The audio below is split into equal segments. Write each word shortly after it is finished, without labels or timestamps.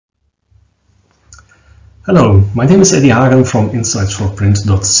Hello, my name is Eddie Hagen from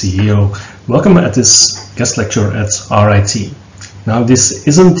insightsforprint.ceo. Welcome at this guest lecture at RIT. Now, this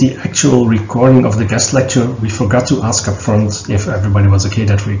isn't the actual recording of the guest lecture. We forgot to ask up front if everybody was okay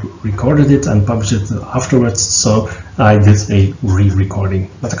that we recorded it and published it afterwards, so I did a re-recording,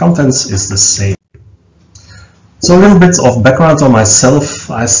 but the contents is the same. So a little bit of background on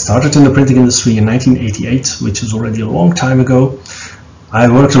myself. I started in the printing industry in 1988, which is already a long time ago. I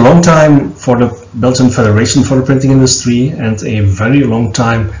worked a long time for the Belgian Federation for the Printing Industry and a very long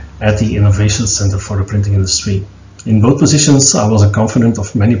time at the Innovation Center for the Printing Industry. In both positions, I was a confidant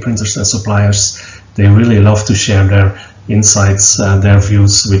of many printers and suppliers. They really love to share their insights, their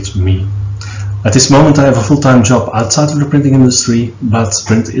views with me. At this moment, I have a full-time job outside of the printing industry, but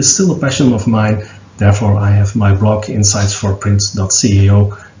print is still a passion of mine. Therefore, I have my blog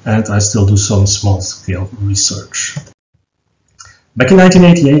insightsforprint.ceo and I still do some small-scale research. Back in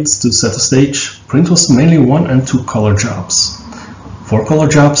 1988, to set the stage, print was mainly 1- and 2-color jobs. 4-color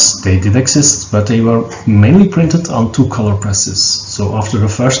jobs, they did exist, but they were mainly printed on 2-color presses. So after the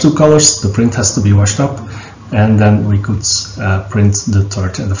first 2 colors, the print has to be washed up, and then we could print the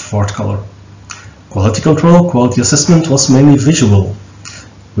 3rd and the 4th color. Quality control, quality assessment was mainly visual.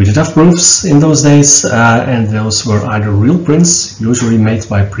 We did have proofs in those days, and those were either real prints, usually made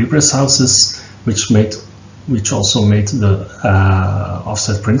by pre-press houses, which also made the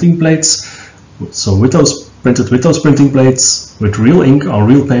offset printing plates. So printed with those printing plates, with real ink on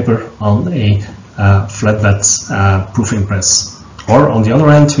real paper on a flatbed proofing press. Or on the other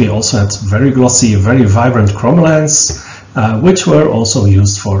hand, we also had very glossy, very vibrant chromolines, which were also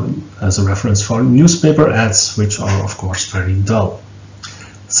used as a reference for newspaper ads, which are of course very dull.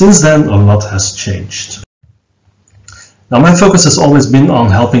 Since then, a lot has changed. Now, my focus has always been on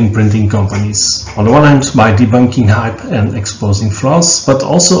helping printing companies. On the one hand, by debunking hype and exposing flaws, but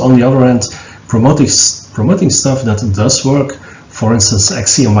also on the other hand, promoting stuff that does work. For instance,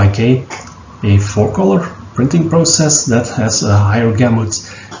 XCMYK, a 4-color printing process that has a higher gamut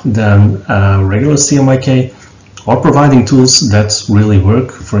than regular CMYK, or providing tools that really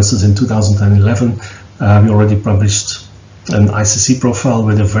work. For instance, in 2011, we already published an ICC profile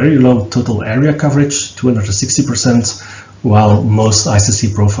with a very low total area coverage, 260%, while most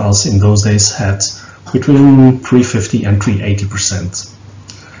ICC profiles in those days had between 350 and 380%.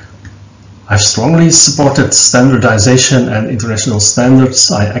 I've strongly supported standardization and international standards.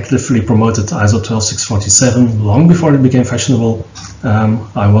 I actively promoted ISO 12647 long before it became fashionable.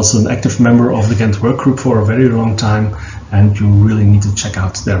 I was an active member of the Ghent work group for a very long time, and you really need to check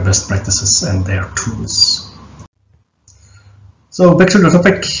out their best practices and their tools. So back to the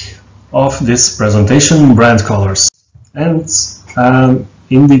topic of this presentation, brand colors. And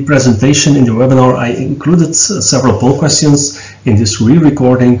in the presentation, in the webinar, I included several poll questions. In this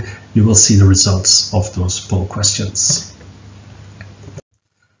re-recording, you will see the results of those poll questions.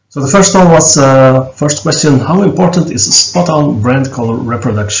 So the first one was, first question, how important is spot-on brand color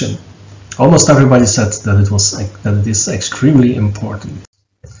reproduction? Almost everybody said that it is extremely important.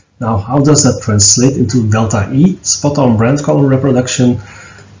 Now, how does that translate into delta E, spot-on brand color reproduction?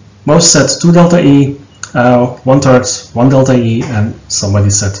 Most said 2 delta E, 1/3, 1 delta E, and somebody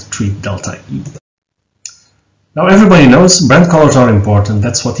said 3 delta E. Now, everybody knows brand colors are important.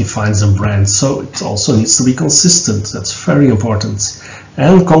 That's what defines a brand. So it also needs to be consistent. That's very important.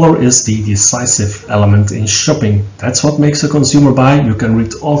 And color is the decisive element in shopping. That's what makes a consumer buy. You can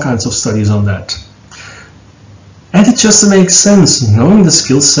read all kinds of studies on that. And it just makes sense, knowing the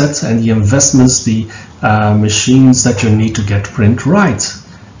skill set and the investments, the machines that you need to get print right.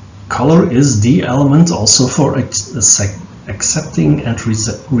 Color is the element also for accepting and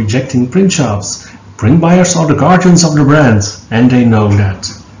rejecting print jobs. Print buyers are the guardians of the brand, and they know that.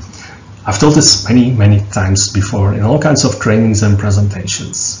 I've told this many times before in all kinds of trainings and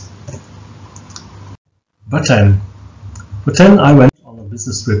presentations. But then I went on a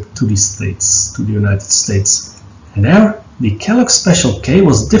business trip to the United States. And there, the Kellogg's Special K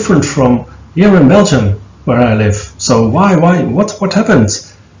was different from here in Belgium, where I live. So why, what happened?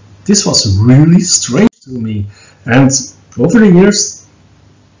 This was really strange to me. And over the years,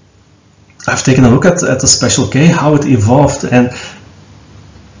 I've taken a look at the Special K, how it evolved, and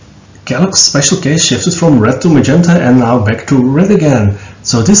Kellogg's Special K shifted from red to magenta and now back to red again.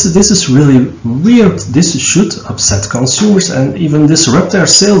 So this is really weird. This should upset consumers and even disrupt their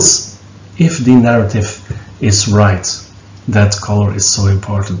sales if the narrative is right, that color is so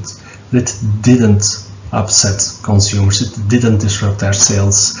important. It didn't upset consumers, it didn't disrupt their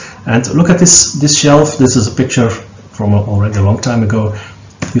sales. And look at this shelf. This is a picture from already a long time ago.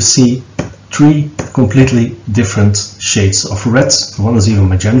 You see 3 completely different shades of red. One is even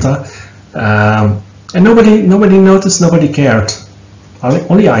magenta. And nobody noticed, nobody cared.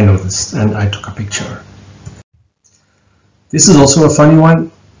 Only I noticed, and I took a picture. This is also a funny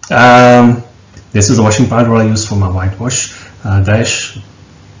one. This is the washing powder I use for my whitewash dash,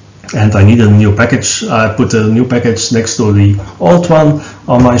 and I needed a new package. I put a new package next to the old one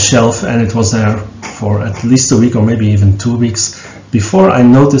on my shelf, and it was there for at least a week or maybe even 2 weeks before I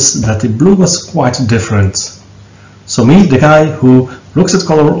noticed that the blue was quite different. So me, the guy who looks at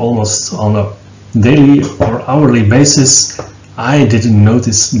color almost on a daily or hourly basis, I didn't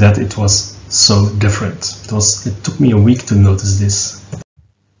notice that it was so different. It took me a week to notice this.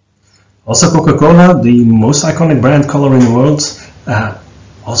 Also Coca-Cola, the most iconic brand color in the world,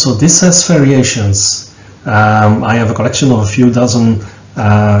 also this has variations. I have a collection of a few dozen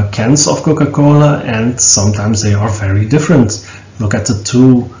cans of Coca-Cola, and sometimes they are very different. Look at the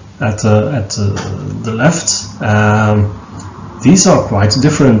two at the left. These are quite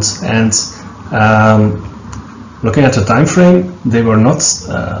different, and looking at the time frame, they were not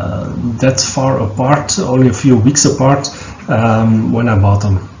that far apart, only a few weeks apart when I bought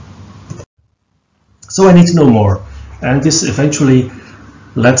them. So I need to know more, and this eventually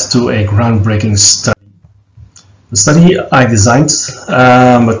led to a groundbreaking study. The study I designed,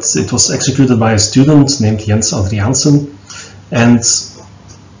 but it was executed by a student named Jens Adriaansen, and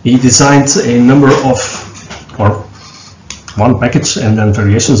he designed a number of, or one package and then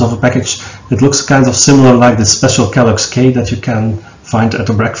variations of a package. It looks kind of similar like the special Kellogg's K that you can find at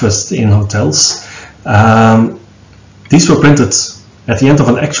a breakfast in hotels. These were printed at the end of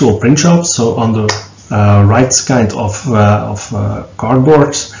an actual print job, so on the right kind of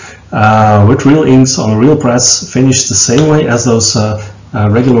cardboard with real inks on a real press, finished the same way as those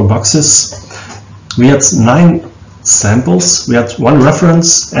regular boxes. We had 9 samples, we had 1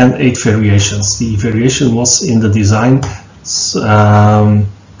 reference and 8 variations. The variation was in the design,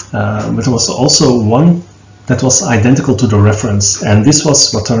 but there was also one that was identical to the reference, and this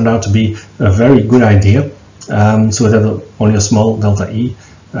was what turned out to be a very good idea. So it had only a small delta E,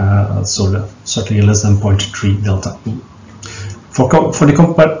 so certainly less than 0.3 delta E. For the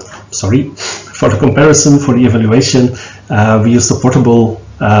comparison, for the evaluation, we used a portable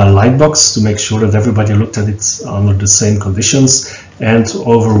light box to make sure that everybody looked at it under the same conditions, and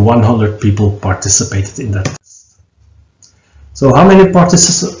over 100 people participated in that test. So how many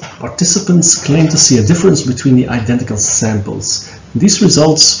participants claim to see a difference between the identical samples? These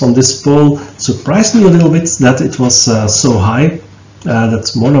results from this poll surprised me a little bit, that it was so high,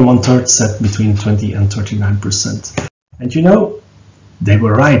 that more than 1/3 said between 20 and 39%. And you know, they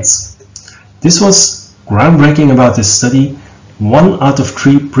were right. This was groundbreaking about this study. 1 out of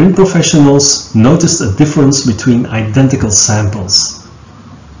 3 print professionals noticed a difference between identical samples.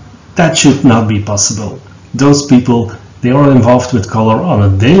 That should not be possible. Those people, they are involved with color on a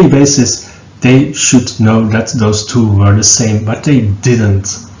daily basis. They should know that those two were the same, but they didn't.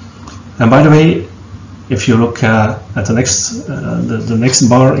 And by the way, if you look at the next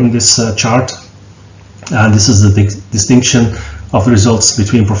bar in this chart, this is the distinction of the results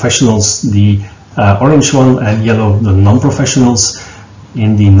between professionals, the orange one, and yellow, the non-professionals.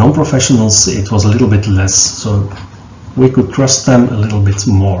 In the non-professionals, it was a little bit less, so we could trust them a little bit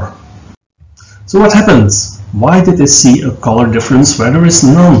more. So what happened? Why did they see a color difference where there is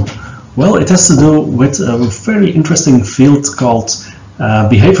none? Well, it has to do with a very interesting field called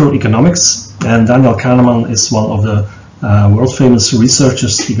behavioral economics, and Daniel Kahneman is one of the world famous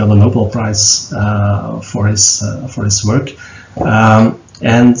researchers. He got a Nobel Prize for his work.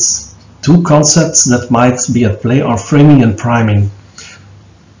 And 2 concepts that might be at play are framing and priming.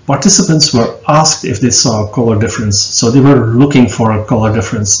 Participants were asked if they saw a color difference, so they were looking for a color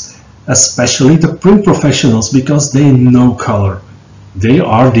difference, especially the print professionals, because they know color. They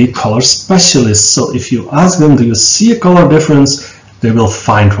are the color specialists, so if you ask them, do you see a color difference, they will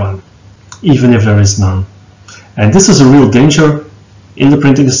find one, even if there is none. And this is a real danger in the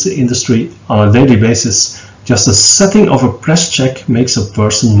printing industry on a daily basis. Just the setting of a press check makes a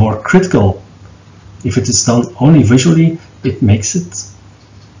person more critical. If it is done only visually, it makes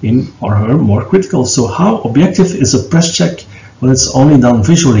him or her more critical. So how objective is a press check when it's only done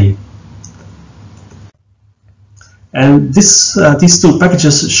visually? And these 2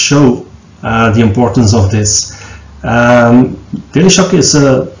 packages show the importance of this. Daily Shock is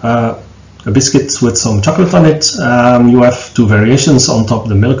a biscuit with some chocolate on it. You have 2 variations: on top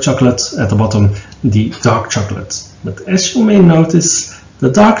the milk chocolate, at the bottom the dark chocolate. But as you may notice, the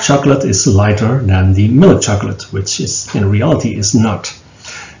dark chocolate is lighter than the milk chocolate, which is in reality is not.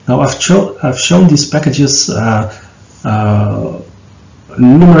 Now I've shown these packages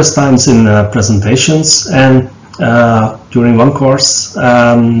numerous times in presentations, and during one course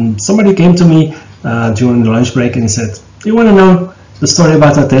somebody came to me during the lunch break, and he said, "Do you want to know the story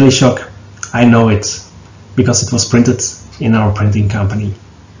about that Daily Shock?" I know it, because it was printed in our printing company.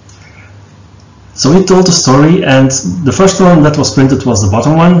 So he told the story, and the first one that was printed was the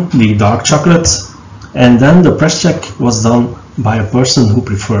bottom one, the dark chocolate, and then the press check was done by a person who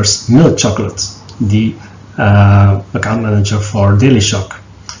prefers milk chocolate, the account manager for Daily Shock.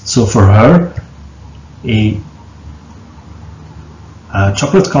 So for her, a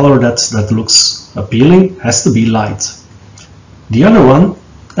chocolate color that looks appealing has to be light. The other one,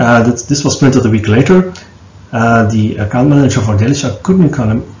 this was printed a week later, the account manager for Daily Shock couldn't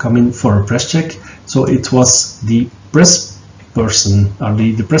come in for a press check, so it was the press person, or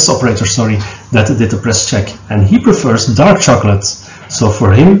the press operator, sorry, that did the press check, and he prefers dark chocolate. So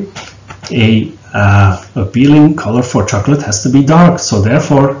for him, a appealing color for chocolate has to be dark, so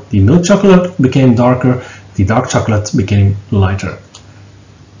therefore the milk chocolate became darker, the dark chocolate became lighter.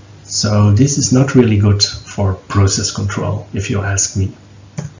 So this is not really good for process control, if you ask me.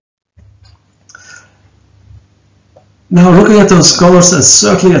 Now, looking at those colors, and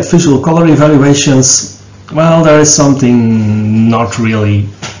certainly at visual color evaluations, well, there is something not really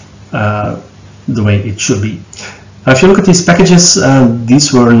the way it should be. If you look at these packages,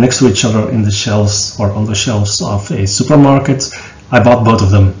 these were next to each other in the shelves or on the shelves of a supermarket. I bought both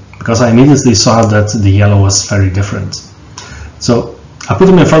of them because I immediately saw that the yellow was very different. So I put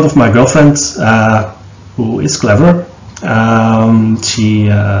them in front of my girlfriend, who is clever.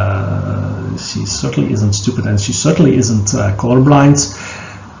 She certainly isn't stupid, and she certainly isn't colorblind.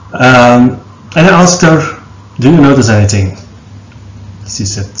 And I asked her, "Do you notice anything?" She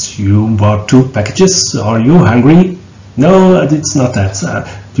said, "You bought 2 packages. Are you hungry?" "No, it's not that.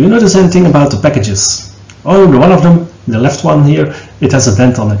 Do you notice anything about the packages?" "Oh, the one of them, the left one here, it has a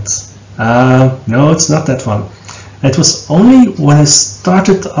dent on it." "No, it's not that one." It was only when I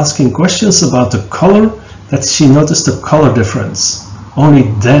started asking questions about the color that she noticed the color difference. Only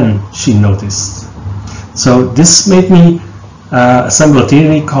then she noticed. So this made me assemble a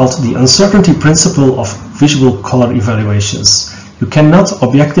theory called the uncertainty principle of visual color evaluations. You cannot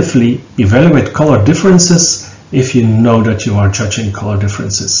objectively evaluate color differences if you know that you are judging color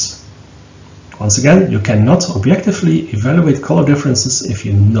differences. Once again, you cannot objectively evaluate color differences if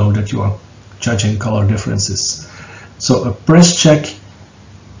you know that you are judging color differences. So a press check,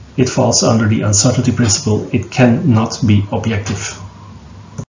 it falls under the uncertainty principle. It cannot be objective.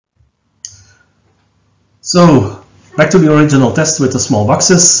 So back to the original test with the small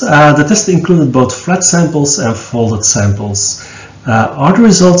boxes. The test included both flat samples and folded samples. Are the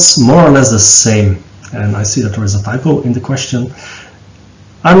results more or less the same? And I see that there is a typo in the question.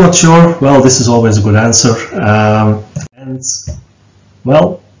 I'm not sure. Well, this is always a good answer. And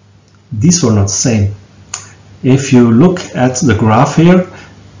well, these were not the same. If you look at the graph here,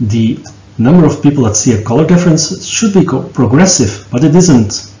 the number of people that see a color difference should be progressive, but it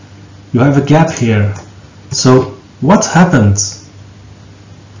isn't. You have a gap here. So what happened?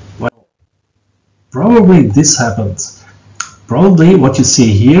 Well, probably this happened. Probably what you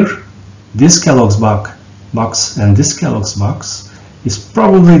see here, this Kellogg's box and this Kellogg's box, is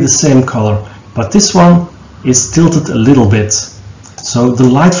probably the same color, but this one is tilted a little bit. So the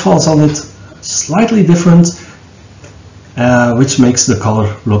light falls on it slightly different, which makes the color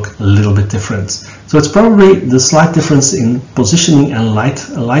look a little bit different. So it's probably the slight difference in positioning and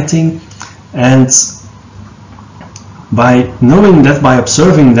lighting, and by knowing that, by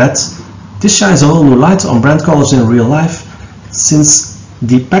observing that, this shines a whole new light on brand colors in real life. Since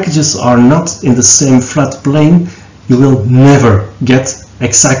the packages are not in the same flat plane, you will never get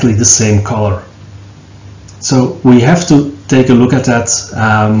exactly the same color. So we have to take a look at that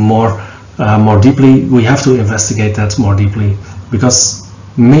more deeply. We have to investigate that more deeply, because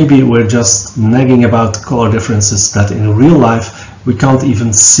maybe we're just nagging about color differences that in real life we can't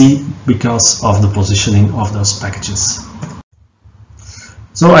even see because of the positioning of those packages.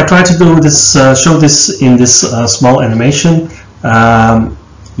 So I try to do this, show this in this small animation.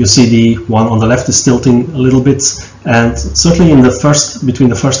 You see the one on the left is tilting a little bit, and certainly in the between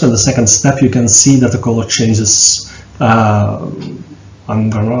the first and the second step, you can see that the color changes. I'm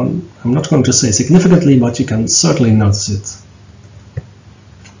not going to say significantly, but you can certainly notice it.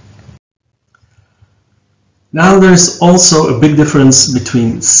 Now there is also a big difference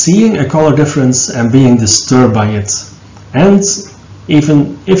between seeing a color difference and being disturbed by it. And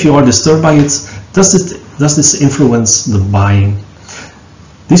even if you are disturbed by it, does this influence the buying?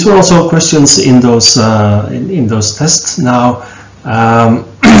 These were also questions in those tests. Now, I'm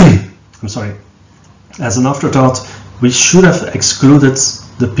sorry. As an afterthought, we should have excluded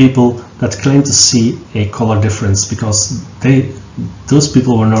the people that claim to see a color difference, because those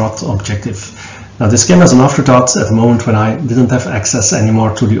people were not objective. Now this came as an afterthought at the moment when I didn't have access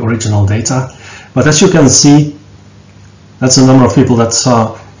anymore to the original data. But as you can see, that's the number of people that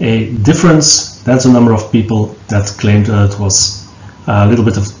saw a difference. That's the number of people that claimed that it was a little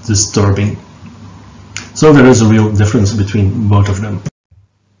bit of disturbing. So there is a real difference between both of them.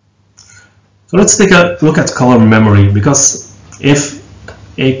 So let's take a look at color memory, because if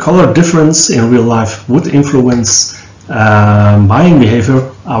a color difference in real life would influence buying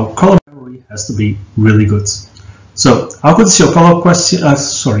behavior, our color memory has to be really good. So how good is your color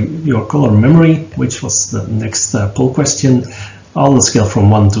your color memory, which was the next poll question, on the scale from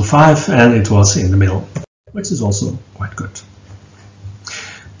 1 to 5, and it was in the middle, which is also quite good.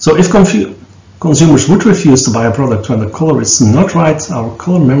 So if consumers would refuse to buy a product when the color is not right, our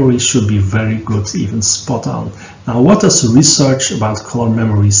color memory should be very good, even spot on. Now, what does research about color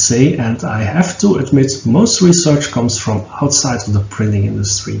memory say? And I have to admit, most research comes from outside of the printing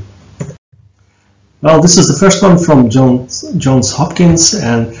industry. Well, this is the first one from Johns Hopkins,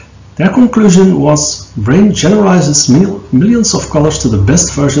 and their conclusion was brain generalizes millions of colors to the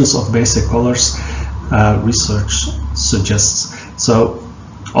best versions of basic colors, research suggests. So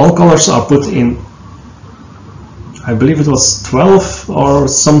all colors are put in, I believe it was 12 or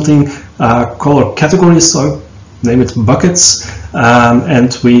something color categories, so name it buckets,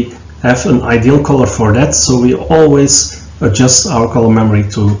 and we have an ideal color for that, so we always adjust our color memory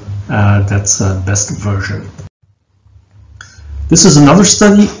to that best version. This is another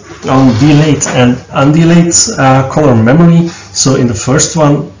study on delayed and undelayed color memory. So in the first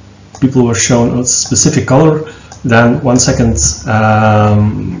one, people were shown a specific color, then 1 second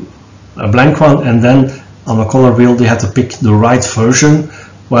a blank one, and then on the color wheel they had to pick the right version.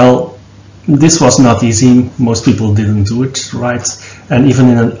 Well, this was not easy, most people didn't do it right, and even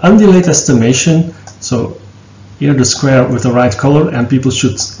in an undelayed estimation, so here the square with the right color, and people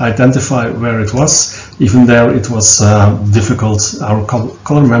should identify where it was. Even there it was difficult, our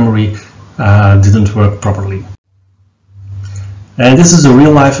color memory didn't work properly. And this is a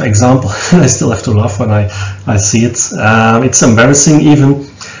real life example. I still have to laugh when I see it. It's embarrassing even.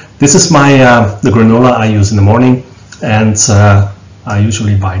 This is my the granola I use in the morning, and I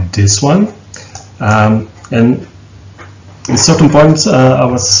usually buy this one. And at a certain point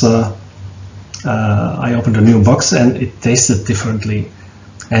I opened a new box and it tasted differently,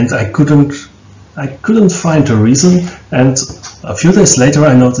 and I couldn't find a reason. And a few days later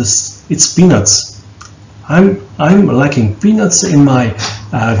I noticed it's peanuts. I'm lacking peanuts in my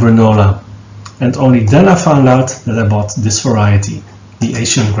granola, and only then I found out that I bought this variety, the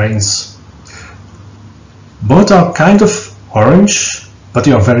Asian grains. Both are kind of orange, but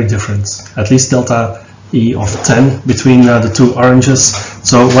they are very different, at least delta E of 10 between the two oranges.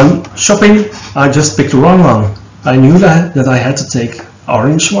 So when shopping, I just picked the wrong one. I knew that I had to take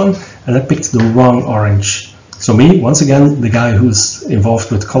orange one, and I picked the wrong orange. So me, once again, the guy who's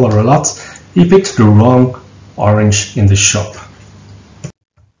involved with color a lot, he picked the wrong orange in the shop.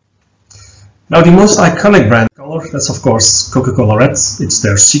 Now the most iconic brand color, that's of course Coca-Cola RIT. It's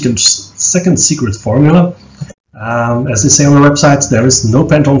their second secret formula. As they say on the website, there is no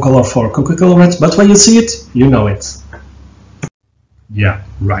Pantone color for Coca-Cola RIT, but when you see it, you know it. Yeah,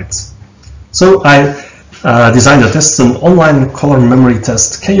 right. So I designed a test, an online color memory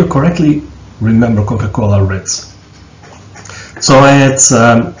test. Can you correctly remember Coca-Cola RIT? So I had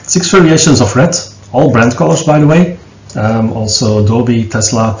 6 variations of red, all brand colors by the way. Also Adobe,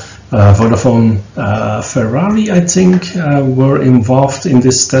 Tesla, Vodafone, Ferrari I think were involved in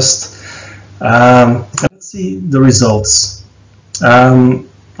this test. Let's see the results. I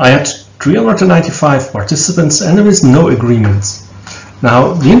had 395 participants and there is no agreement.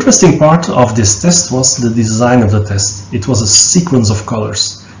 Now the interesting part of this test was the design of the test. It was a sequence of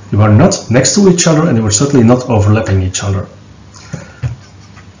colors. They were not next to each other and they were certainly not overlapping each other.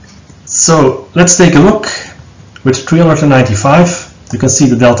 So let's take a look. With 395 you can see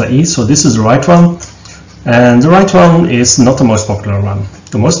the delta E, so this is the right one, and the right one is not the most popular one.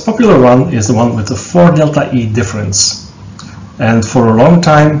 The most popular one is the one with the 4 delta E difference, and for a long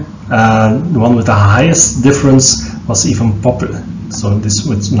time the one with the highest difference was even popular. So this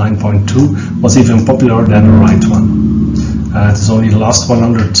with 9.2 was even popular than the right one. It is only the last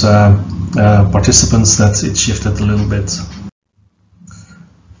 100 participants that it shifted a little bit.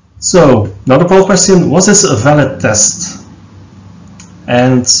 So now the poll question, was this a valid test?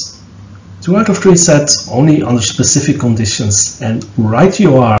 And 2 out of 3 said only under specific conditions, and right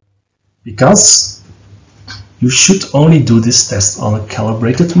you are, because you should only do this test on a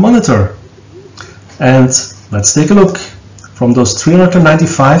calibrated monitor. And let's take a look. From those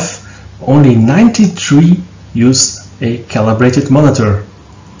 395, only 93 used a calibrated monitor.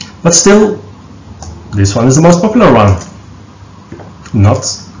 But still, this one is the most popular one, not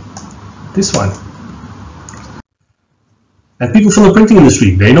this one. And people from the printing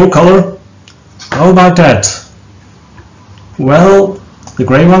industry, they know color. How about that? Well, the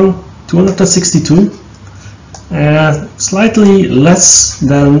gray one, 262, slightly less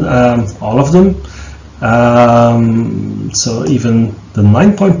than all of them. So even the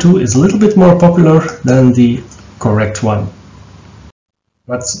 9.2 is a little bit more popular than the correct one.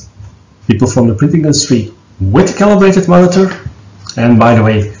 But people from the printing industry with a calibrated monitor, and by the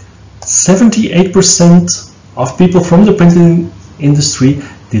way, 78% of people from the printing industry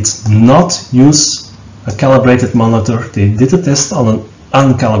did not use a calibrated monitor. They did a test on an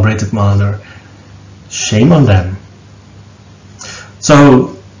uncalibrated monitor. Shame on them.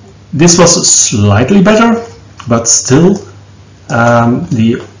 So this was slightly better, but still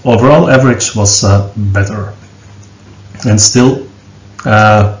the overall average was better. And still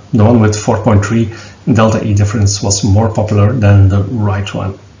the one with 4.3 delta E difference was more popular than the right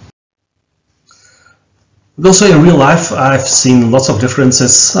one. But also in real life, I've seen lots of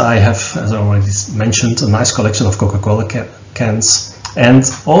differences. I have, as I already mentioned, a nice collection of Coca-Cola cans, and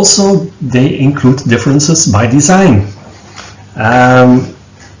also they include differences by design.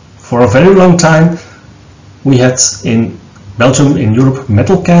 For a very long time, we had in Belgium, in Europe,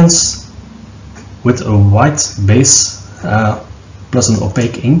 metal cans with a white base plus an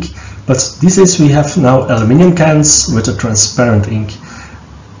opaque ink, but these days we have now aluminum cans with a transparent ink.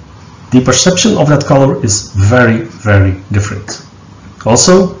 The perception of that color is very, very different.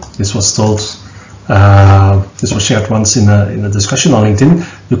 Also, this was told, this was shared once in a discussion on LinkedIn,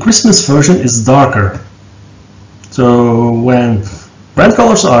 the Christmas version is darker. So when brand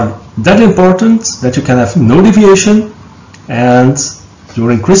colors are that important that you can have no deviation, and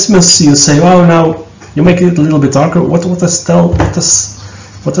during Christmas you say, oh, now you make it a little bit darker, what does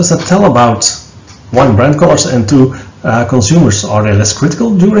that tell about one, brand colors, and two, consumers? Are they less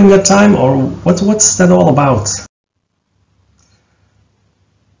critical during that time, or what's that all about?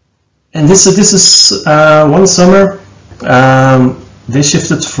 And this is one summer they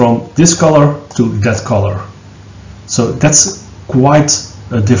shifted from this color to that color, so that's quite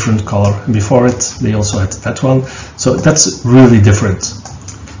a different color. Before it they also had that one, so that's really different.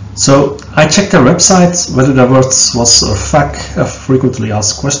 So I checked their website whether there was a FAQ, a frequently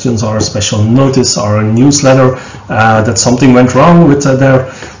asked questions, or a special notice, or a newsletter that something went wrong with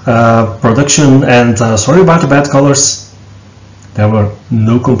their production, and sorry about the bad colors. There were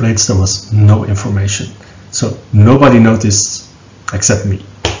no complaints, there was no information. So nobody noticed except me,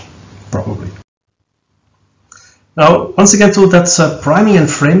 probably. Now, once again to that priming and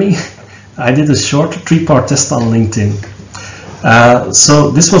framing, I did a short 3-part test on LinkedIn. So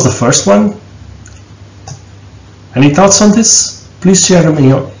this was the first one. Any thoughts on this? Please share them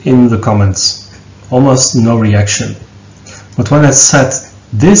in the comments. Almost no reaction. But when I said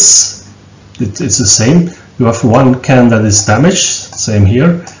this, it's the same. You have one can that is damaged, same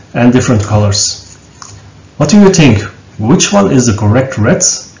here, and different colors. What do you think? Which one is the correct red?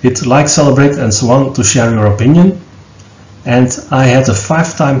 Hit like, celebrate, and so on to share your opinion. And I had a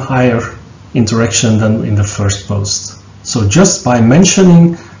 5-time higher interaction than in the first post. So just by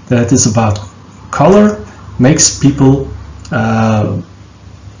mentioning that it is about color makes people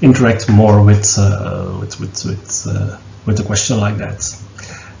interact more with a question like that.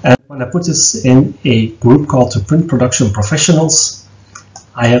 And when I put this in a group called the Print Production Professionals,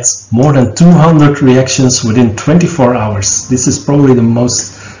 I had more than 200 reactions within 24 hours. This is probably the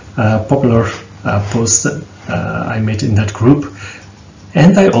most popular post that I made in that group.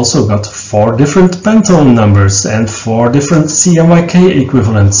 And I also got 4 different Pantone numbers and 4 different CMYK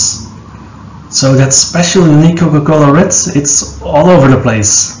equivalents. So that special unique Coca-Cola Red, it's all over the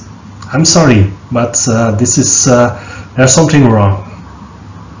place. I'm sorry, but this is there's something wrong.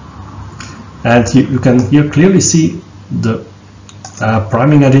 And you can here clearly see the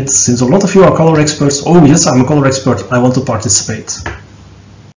priming edit, since a lot of you are color experts. Oh yes, I'm a color expert, I want to participate.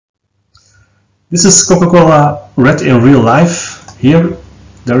 This is Coca-Cola Red in real life. Here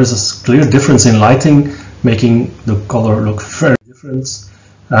there is a clear difference in lighting, making the color look very different.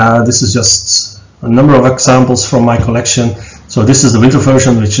 This is just a number of examples from my collection. So this is the winter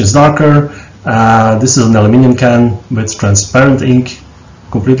version, which is darker. This is an aluminum can with transparent ink,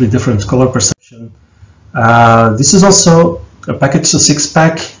 completely different color perception. This is also a package, a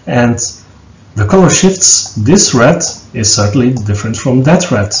 6-pack, and the color shifts. This red is certainly different from that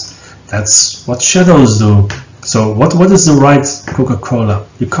red. That's what shadows do. So what is the right Coca-Cola?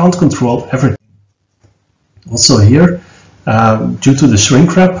 You can't control everything. Also here, due to the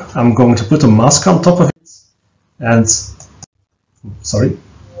shrink wrap, I'm going to put a mask on top of it. And, sorry,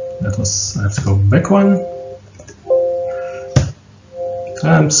 That was, I have to go back one.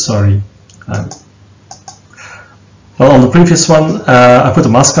 I'm sorry. Well, on the previous one, I put a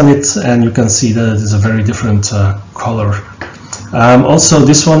mask on it, and you can see that it is a very different color. Also,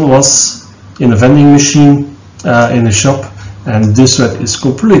 this one was in a vending machine in a shop, and this red is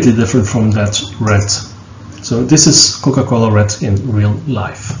completely different from that red. So this is Coca-Cola red in real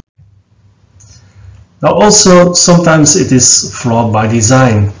life. Now also, sometimes it is flawed by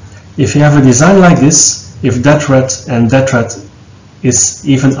design. If you have a design like this, if that red and that red is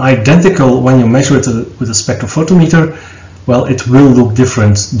even identical when you measure it with a spectrophotometer, well, it will look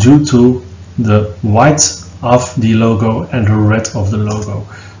different due to the white of the logo and the red of the logo.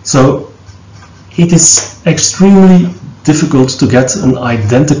 So it is extremely difficult to get an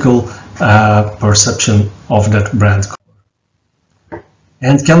identical perception of that brand.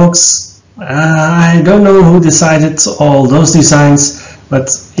 And Kellogg's, I don't know who decided all those designs, but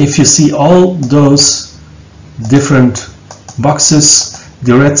if you see all those different boxes,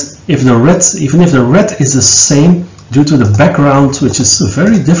 the red, even if the red is the same, due to the background, which is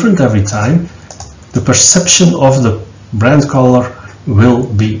very different every time, the perception of the brand color will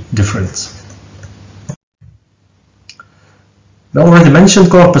be different. I already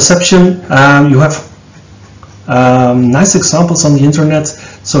mentioned color perception. You have nice examples on the internet.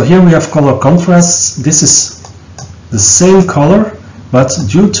 So here we have color contrasts. This is the same color, but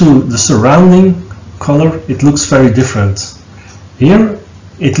due to the surrounding color, it looks very different. Here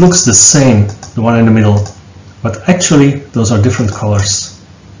it looks the same, the one in the middle, but actually those are different colors.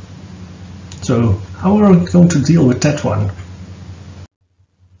 So how are we going to deal with that one?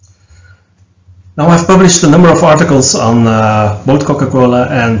 Now I've published a number of articles on both Coca-Cola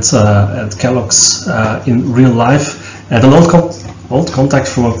and Kellogg's in real life, and an old contact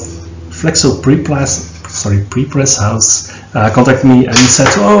from a Flexo pre-press house contacted me, and he said,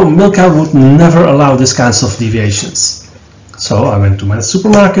 "Oh, Milka would never allow these kinds of deviations." So I went to my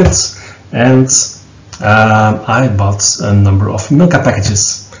supermarket and I bought a number of Milka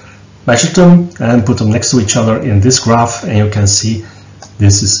packages, measured them and put them next to each other in this graph, and you can see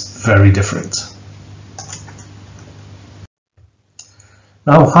this is very different.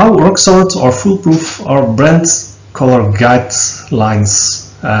 Now, how rock solid or foolproof are brand color guidelines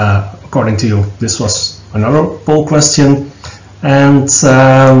according to you? This was another poll question, and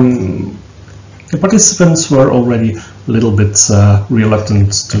the participants were already a little bit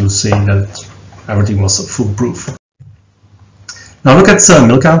reluctant to say that everything was foolproof. Now look at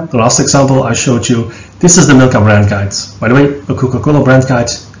Milka, the last example I showed you. This is the Milka brand guide. By the way, a Coca-Cola brand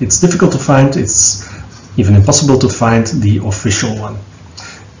guide, it's difficult to find, it's even impossible to find the official one.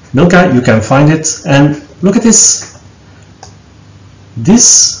 Milka, you can find it, and look at this.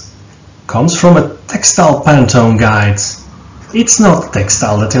 This comes from a textile Pantone guide. It's not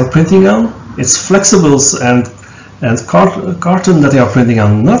textile that they're printing on, it's flexibles and carton that they are printing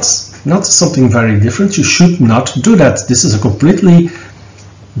on, not something very different. You should not do that. This is a completely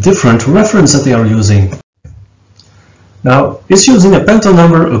different reference that they are using. Now, is using a Pantone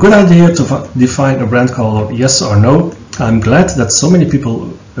number a good idea to define a brand color, yes or no? I'm glad that so many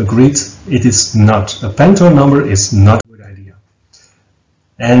people agreed it is not. A Pantone number is not a good idea.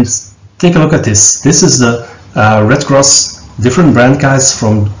 And take a look at this. This is the Red Cross, different brand guides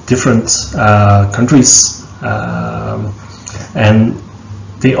from different countries, and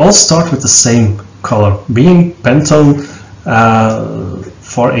they all start with the same color, being Pantone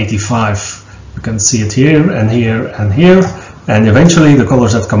 485. You can see it here and here and here, and eventually the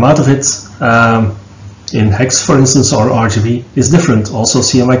colors that come out of it in hex, for instance, or RGB is different. Also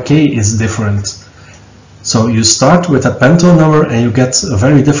CMYK is different. So you start with a Pantone number and you get a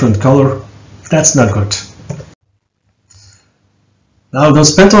very different color. That's not good. Now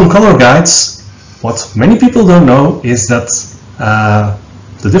those Pantone color guides, what many people don't know is that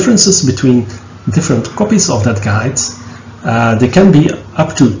the differences between different copies of that guide, they can be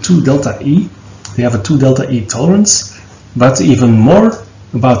up to 2 delta E. They have a 2 delta E tolerance, but even more,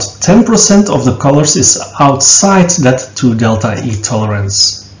 about 10% of the colors is outside that 2 delta E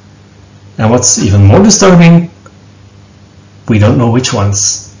tolerance. And what's even more disturbing, we don't know which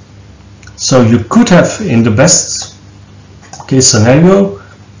ones. So you could have, in the best case scenario,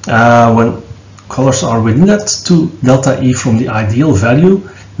 when colors are within that 2 delta E from the ideal value,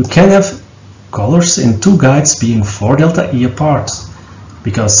 you can have colors in 2 guides being 4 delta E apart,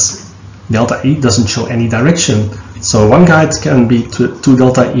 because delta E doesn't show any direction. So one guide can be 2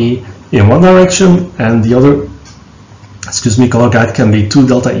 delta E in one direction, and the other, color guide can be 2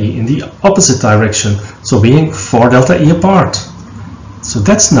 delta E in the opposite direction, so being 4 delta E apart. So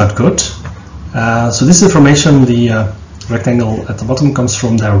that's not good. So this information the rectangle at the bottom comes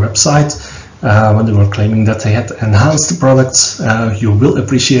from their website when they were claiming that they had enhanced the product. You will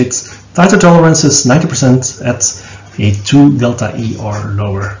appreciate tighter tolerances, 90% at a 2 delta E or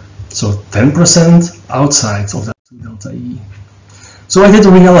lower. So 10% outside of that 2 delta E. So I did a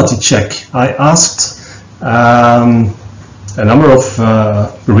reality check. I asked a number of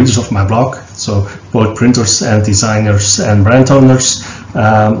readers of my blog, so both printers and designers and brand owners,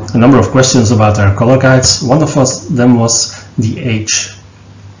 a number of questions about their color guides. One of them was the age.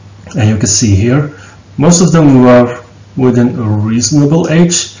 And you can see here, most of them were within a reasonable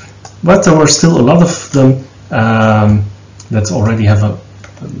age, but there were still a lot of them that already have a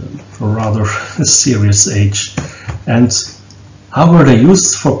rather serious age. And how were they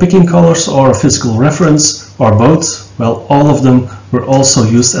used? For picking colors or a physical reference or both? Well, all of them were also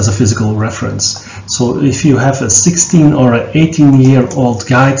used as a physical reference. So if you have a 16 or an 18-year-old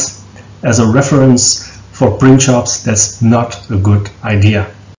guide as a reference for print shops, that's not a good idea.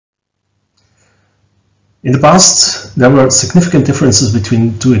 In the past, there were significant differences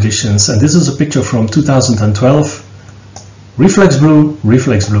between two editions, and this is a picture from 2012. Reflex blue,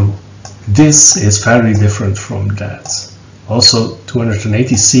 reflex blue. This is very different from that. Also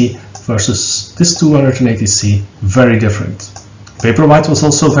 280C versus this 280C, very different. Paper white was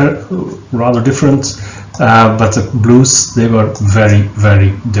also rather different, but the blues, they were very,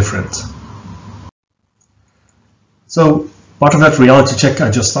 very different. So part of that reality check I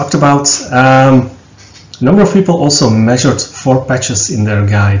just talked about. A number of people also measured 4 patches in their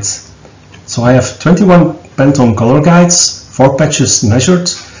guides. So I have 21 Pantone color guides, 4 patches measured.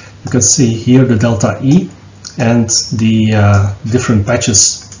 You can see here the delta E and the different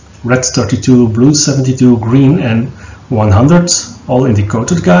patches, red 32, blue 72, green and 100, all in the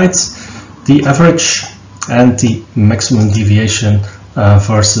coated guides, the average and the maximum deviation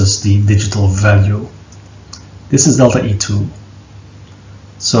versus the digital value. This is delta E2.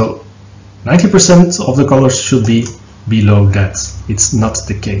 So 90% of the colors should be below that. It's not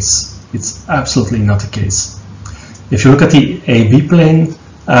the case. It's absolutely not the case. If you look at the AB plane,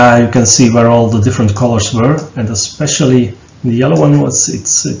 you can see where all the different colors were, and especially the yellow one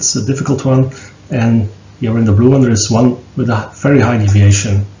it's a difficult one, and here in the blue one there is one with a very high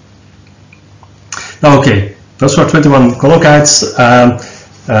deviation. Now, okay, those were 21 color guides.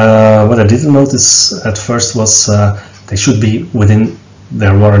 What I didn't notice at first was they should be within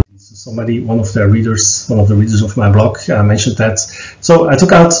their warranty. One of the readers of my blog mentioned that. So I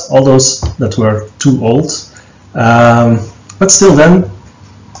took out all those that were too old, but still then,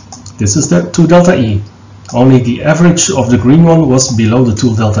 this is the 2 delta E. Only the average of the green one was below the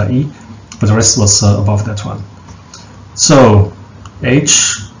 2 delta E, but the rest was above that one. So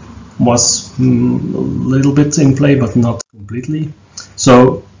age was a little bit in play, but not completely.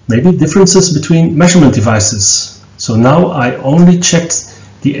 So maybe differences between measurement devices. So now I only checked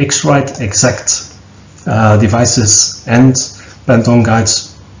the X-RIT exact devices and Pantone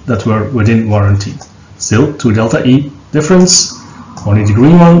guides that were within warranty. Still 2 delta E difference, only the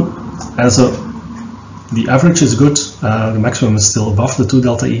green one, and so the average is good, the maximum is still above the 2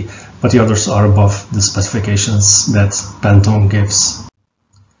 delta E, but the others are above the specifications that Pantone gives.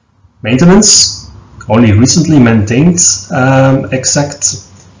 Maintenance, only recently maintained exact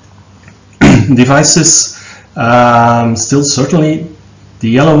devices, still certainly the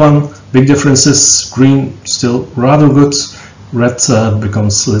yellow one, big differences, green still rather good, red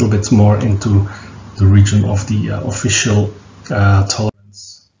becomes a little bit more into the region of the official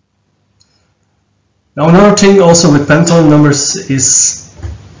tolerance. Now another thing also with Pantone numbers is,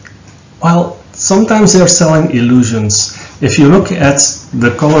 well, sometimes they are selling illusions. If you look at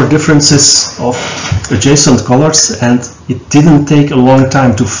the color differences of adjacent colors, and it didn't take a long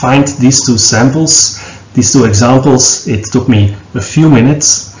time to find these two samples, these two examples, it took me a few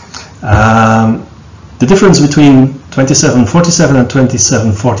minutes. The difference between 2747 and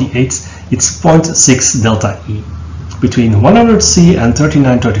 2748, it's 0.6 delta E. Between 100C and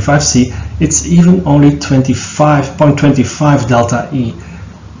 3935C, it's even only 0.25 delta E.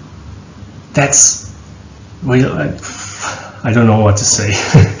 That's, well, I don't know what to say.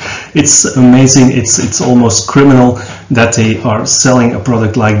 It's amazing, it's almost criminal that they are selling a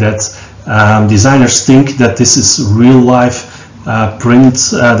product like that. Designers think that this is real life print,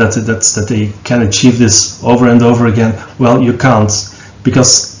 that they can achieve this over and over again. Well, you can't,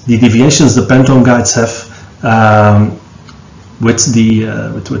 because the deviations the Pantone guides have with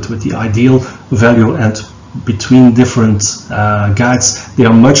the ideal value and between different guides, they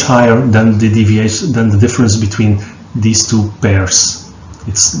are much higher than the deviation, than the difference between these two pairs.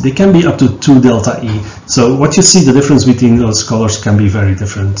 They can be up to 2 delta E. So what you see, the difference between those colors can be very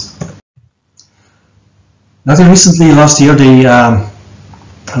different. Now, recently, last year, they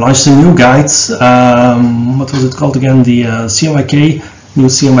launched a new guide. What was it called again? The CMYK, new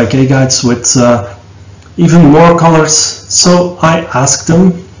CMYK guides with even more colors. So I asked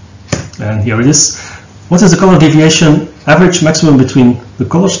them, and here it is, what is the color deviation average maximum between the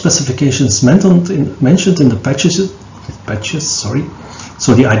color specifications mentioned in the patches,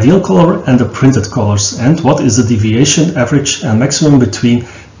 so the ideal color and the printed colors, and what is the deviation average and maximum between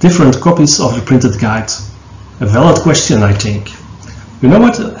different copies of the printed guide? A valid question, I think. You know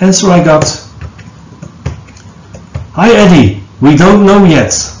what answer I got? Hi Eddie, we don't know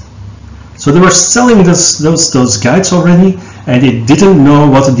yet. So they were selling those guides already, and they didn't know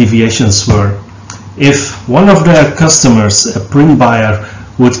what the deviations were. If one of their customers, a print buyer,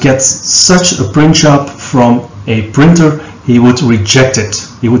 would get such a print job from a printer, he would reject it.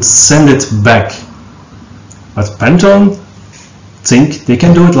 He would send it back. But Pantone think they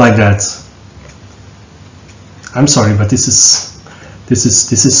can do it like that. I'm sorry, but this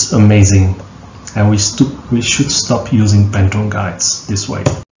is amazing, and we should stop using Pantone guides this way.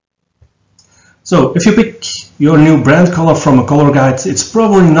 So if you pick your new brand color from a color guide, it's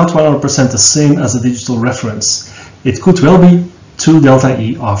probably not 100% the same as a digital reference. It could well be 2 delta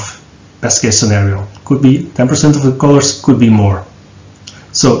E off, best case scenario. Could be 10% of the colors, could be more.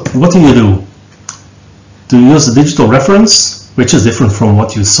 So what do? Do you use the digital reference, which is different from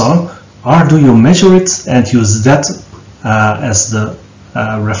what you saw, or do you measure it and use that as the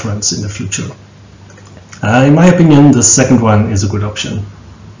reference in the future? In my opinion, the second one is a good option.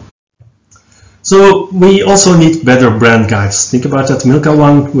 So we also need better brand guides. Think about that Milka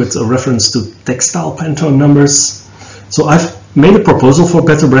one with a reference to textile Pantone numbers. So I've made a proposal for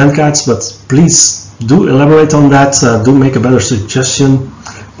better brand guides, but please do elaborate on that, do make a better suggestion.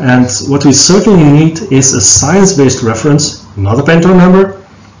 And what we certainly need is a science-based reference, not a Pantone number,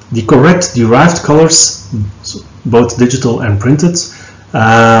 the correct derived colors, both digital and printed,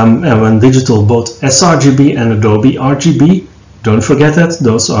 and when digital, both sRGB and Adobe RGB. Don't forget that,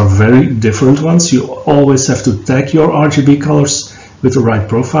 those are very different ones. You always have to tag your RGB colors with the right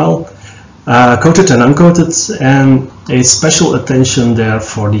profile. Coated and uncoated, and a special attention there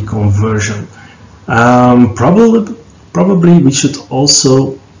for the conversion. Probably we should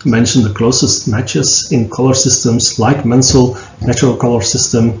also mention the closest matches in color systems like Menzel, Natural Color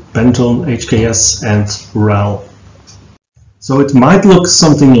System, Pantone, HKS, and RIT. So it might look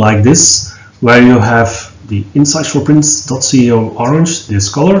something like this, where you have the insightsforprints.co orange, this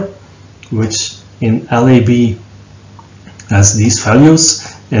color, which in LAB has these values,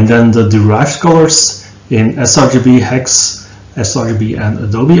 and then the derived colors in sRGB, Hex, sRGB, and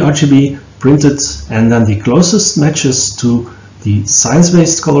Adobe RGB printed, and then the closest matches to the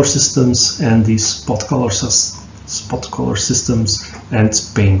science-based color systems and the spot color systems and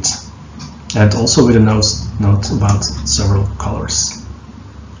paint, and also with a note about several colors.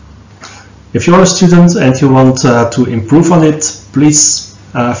 If you're a student and you want to improve on it, please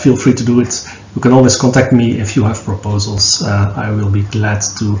feel free to do it. You can always contact me if you have proposals. I will be glad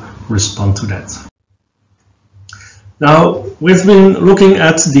to respond to that. Now, we've been looking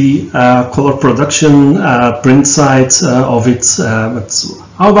at the color production print side of it, but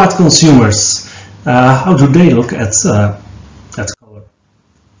how about consumers? How do they look at color?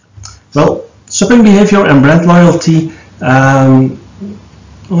 Well, shopping behavior and brand loyalty,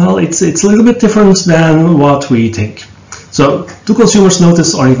 well, it's a little bit different than what we think. So, do consumers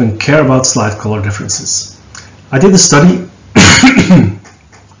notice or even care about slight color differences? I did a study,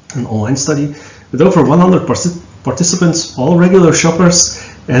 an online study, with over 100 participants, all regular shoppers,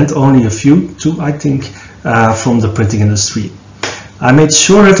 and only a few, two I think, from the printing industry. I made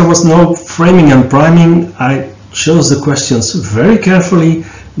sure that there was no framing and priming. I chose the questions very carefully.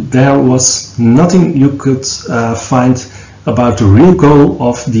 There was nothing you could find about the real goal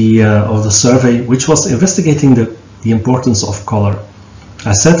of the survey, which was investigating the importance of color.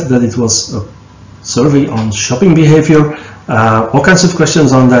 I said that it was a survey on shopping behavior, all kinds of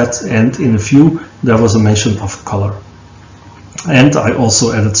questions on that, and in a few there was a mention of color. And I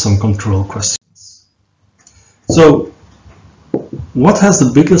also added some control questions. So, what has the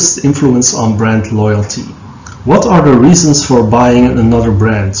biggest influence on brand loyalty? What are the reasons for buying another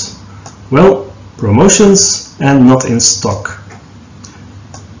brand? Well, promotions and not in stock.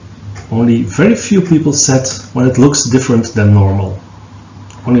 Only very few people said when it looks different than normal.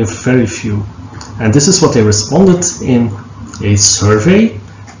 Only a very few. And this is what they responded in a survey.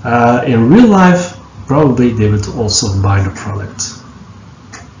 In real life, probably they would also buy the product.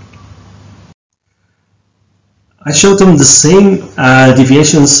 I showed them the same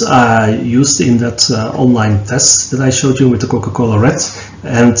deviations I used in that online test that I showed you with the Coca-Cola RIT,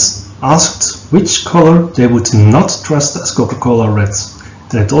 and asked which color they would not trust as Coca-Cola RIT.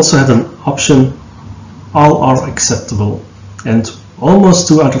 Then it also had an option, all are acceptable, and almost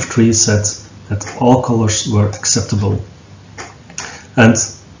 2 out of 3 said that all colors were acceptable. And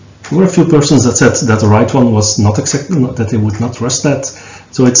there were a few persons that said that the right one was not acceptable, that they would not trust that.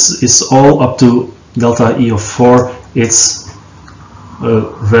 So it's all up to delta E of 4. It's a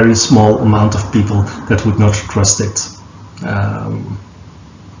very small amount of people that would not trust it.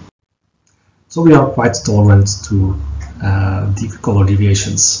 So we are quite tolerant to color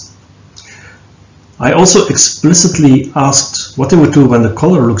deviations. I also explicitly asked what they would do when the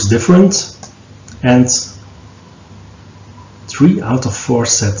color looks different, and 3 out of 4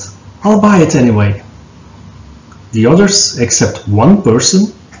 said, I'll buy it anyway. The others, except one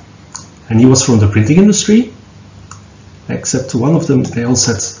person, and he was from the printing industry, except one of them, they all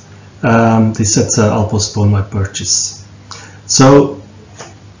said, I'll postpone my purchase. So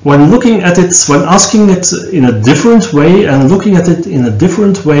when looking at it, when asking it in a different way and looking at it in a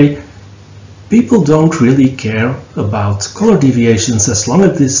different way, people don't really care about color deviations as long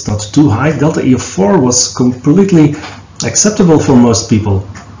as it's not too high. Delta E of 4 was completely acceptable for most people.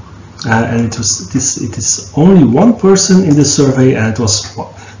 And it is only one person in this survey, and it was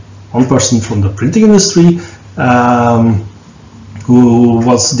one person from the printing industry who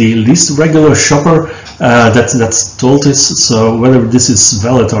was the least regular shopper that told this. So whether this is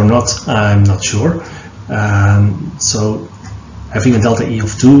valid or not, I'm not sure. So having a delta E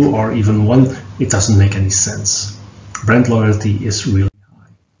of 2 or even 1, it doesn't make any sense. Brand loyalty is really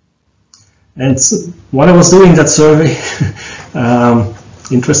high. And when I was doing that survey,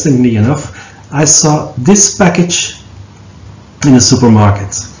 interestingly enough, I saw this package in the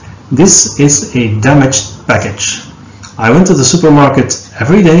supermarket. This is a damaged package. I went to the supermarket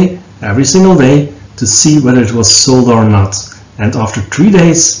every day, every single day, to see whether it was sold or not. And after 3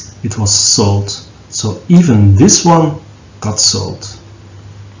 days, it was sold. So even this one got sold.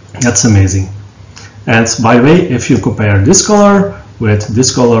 That's amazing. And by the way, if you compare this color with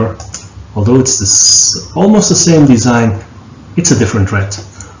this color, although it's almost the same design, it's a different red.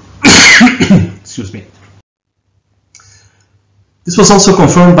 Excuse me. This was also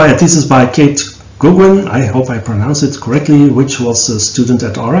confirmed by a thesis by Kate Goguen, I hope I pronounced it correctly, which was a student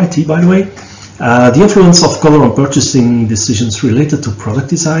at RIT, by the way. The influence of color on purchasing decisions related to product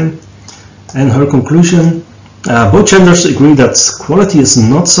design. And her conclusion, both genders agree that quality is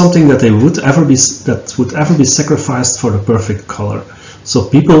not something that would ever be sacrificed for the perfect color. So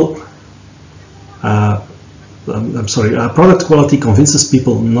people, product quality convinces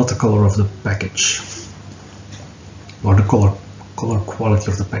people, not the color of the package, or the color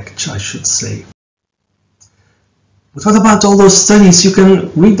quality of the package, I should say. But what about all those studies? You can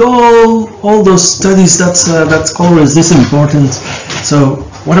read all those studies that color is this important. So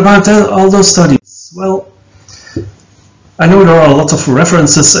what about all those studies? Well, I know there are a lot of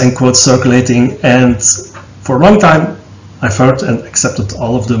references and quotes circulating, and for a long time I've heard and accepted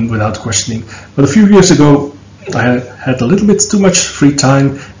all of them without questioning. But a few years ago I had a little bit too much free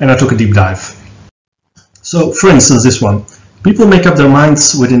time and I took a deep dive. So for instance, this one. People make up their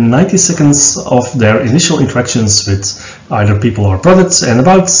minds within 90 seconds of their initial interactions with either people or products, and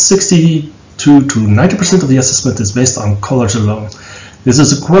about 62 to 90% of the assessment is based on colors alone. This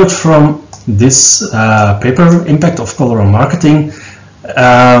is a quote from this paper, Impact of Color on Marketing.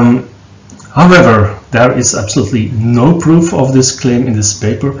 However, there is absolutely no proof of this claim in this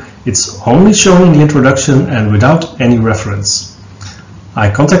paper. It's only shown in the introduction and without any reference. I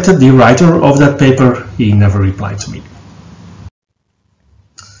contacted the writer of that paper. He never replied to me.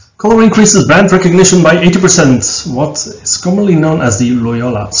 Color increases brand recognition by 80%, what is commonly known as the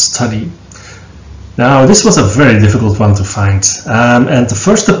Loyola study. Now, this was a very difficult one to find, and the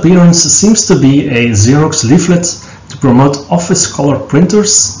first appearance seems to be a Xerox leaflet to promote office color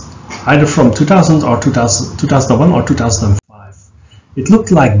printers, either from 2000 or 2001 or 2005. It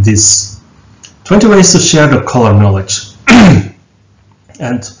looked like this: 20 ways to share the color knowledge.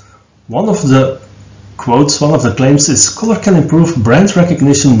 And one of the quotes, one of the claims is, color can improve brand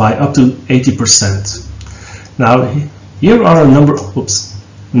recognition by up to 80%. Now, here are a number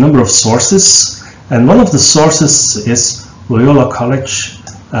of sources, and one of the sources is Loyola College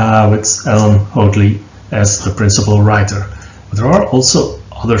with Alan Hoadley as the principal writer. But there are also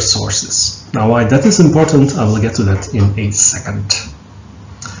other sources. Now, why that is important, I will get to that in a second.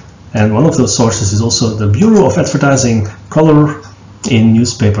 And one of those sources is also the Bureau of Advertising Color in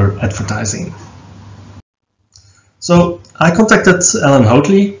Newspaper Advertising. So I contacted Alan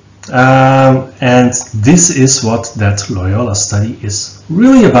Hoadley, and this is what that Loyola study is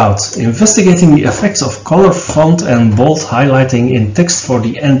really about investigating the effects of color, font and bold highlighting in text for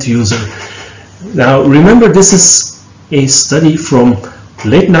the end user. Now remember, this is a study from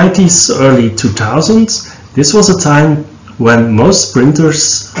late 90s, early 2000s. This was a time when most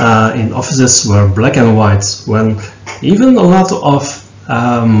printers in offices were black and white, when even a lot of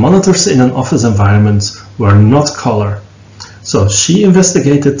monitors in an office environment were not color. So she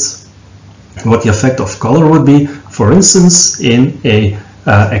investigated what the effect of color would be, for instance, in a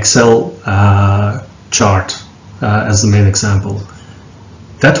Excel chart as the main example.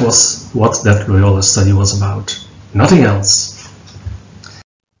 That was what that Loyola study was about, nothing else.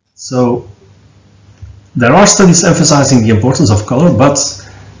 So there are studies emphasizing the importance of color, but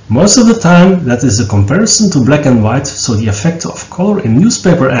most of the time that is a comparison to black and white, so the effect of color in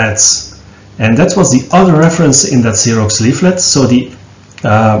newspaper ads. And that was the other reference in that Xerox leaflet, so the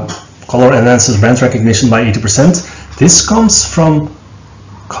color enhances brand recognition by 80%. This comes from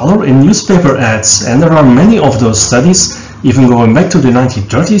color in newspaper ads, and there are many of those studies, even going back to the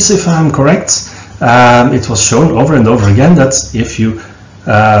 1930s if I'm correct. It was shown over and over again that if you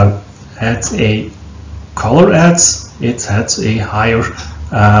had a color ad, it had a higher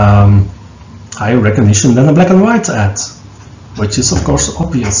recognition than a black and white ad, which is of course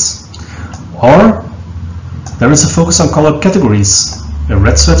obvious. Or there is a focus on color categories, a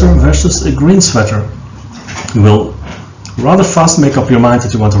red sweater versus a green sweater. You will rather fast make up your mind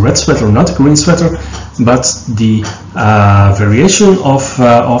that you want a red sweater or not a green sweater, but the variation of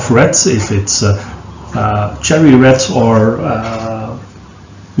red, if it's cherry red or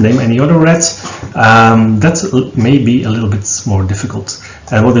name any other red, that may be a little bit more difficult.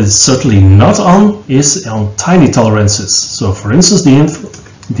 And what it is certainly not on is on tiny tolerances. So for instance,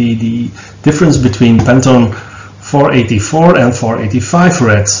 the difference between Pantone 484 and 485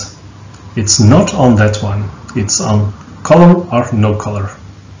 red, it's not on that one. It's on color or no color.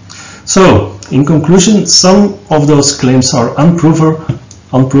 So in conclusion, some of those claims are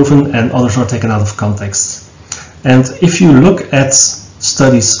unproven and others are taken out of context. And if you look at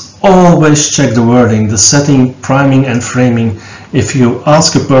studies, always check the wording, the setting, priming and framing. If you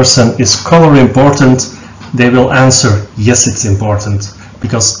ask a person, is color important? They will answer, yes, it's important,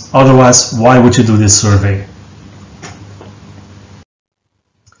 because otherwise, why would you do this survey?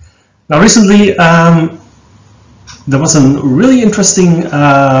 Now recently, there was a really interesting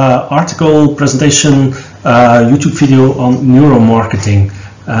article, presentation, YouTube video on neuromarketing,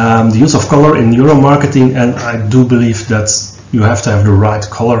 the use of color in neuromarketing, and I do believe that you have to have the right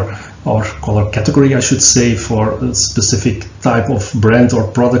color or color category, I should say, for a specific type of brand or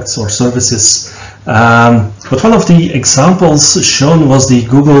products or services. But one of the examples shown was the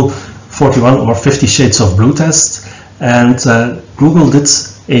Google 41 or 50 Shades of Blue test, and Google did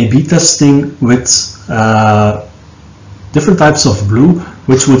A/B testing with different types of blue,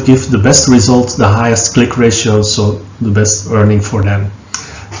 which would give the best result, the highest click ratio, so the best earning for them.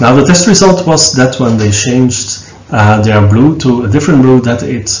 Now the test result was that when they changed their blue to a different blue, that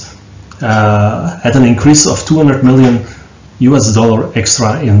it had an increase of $200 million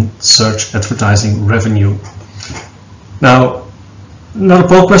extra in search advertising revenue. Now, another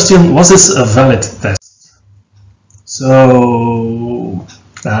poll question, was this a valid test? So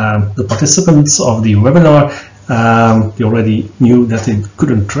the participants of the webinar, they already knew that they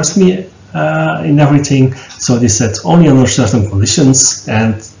couldn't trust me in everything, so they said only under certain conditions,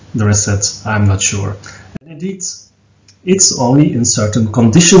 and the rest said I'm not sure. And indeed, it's only in certain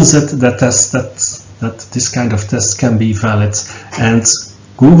conditions that this kind of test can be valid, and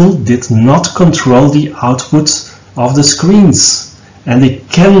Google did not control the output of the screens, and they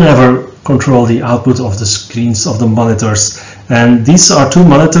can never control the output of the screens of the monitors. And these are two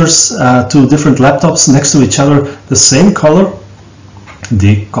monitors, two different laptops next to each other, the same color,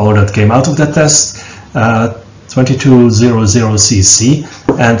 the color that came out of that test, 2200cc,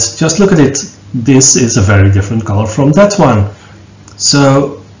 and just look at it, this is a very different color from that one.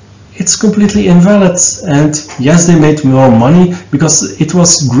 So it's completely invalid, and yes, they made more money because it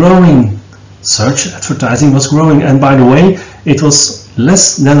was growing. Search advertising was growing, and by the way, it was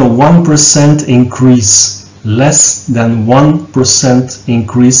less than a 1% increase. Less than 1%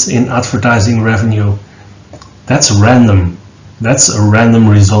 increase in advertising revenue. That's random. That's a random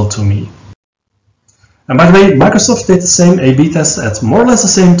result to me. And by the way, Microsoft did the same A/B test at more or less the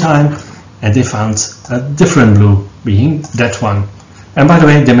same time, and they found a different blue, being that one. And by the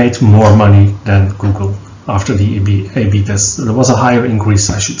way, they made more money than Google after the A/B test. There was a higher increase,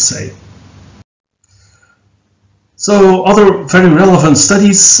 I should say. So other very relevant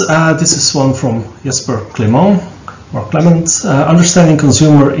studies, this is one from Jesper Clement, Understanding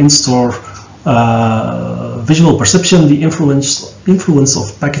Consumer In-Store visual perception, the influence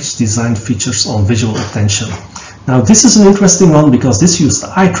of package design features on visual attention. Now this is an interesting one because this used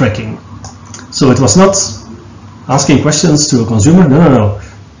eye tracking. So it was not asking questions to a consumer, no.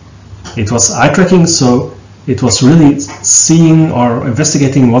 It was eye tracking, so it was really seeing or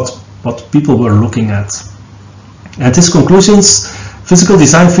investigating what people were looking at. And these conclusions, physical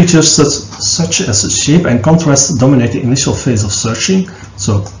design features such as shape and contrast dominate the initial phase of searching.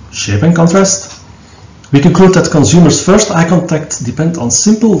 So shape and contrast. We conclude that consumers' first eye contact depend on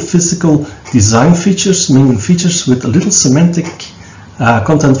simple physical design features, meaning features with a little semantic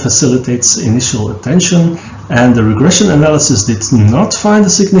content facilitates initial attention, and the regression analysis did not find a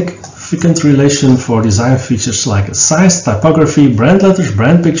significant relation for design features like size, typography, brand letters,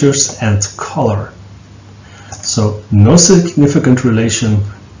 brand pictures, and color. So no significant relation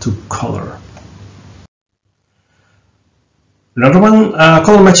to color. Another one,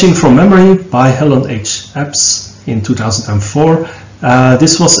 color matching from memory by Helen H. Epps in 2004.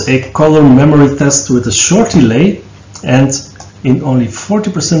 This was a color memory test with a short delay, and in only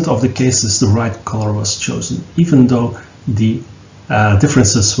 40% of the cases the right color was chosen, even though the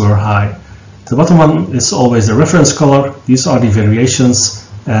differences were high. The bottom one is always the reference color. These are the variations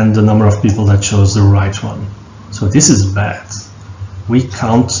and the number of people that chose the right one. So this is bad. We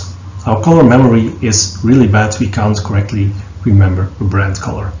can't, our color memory is really bad. We can't correctly remember a brand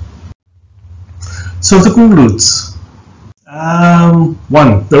color. So to conclude,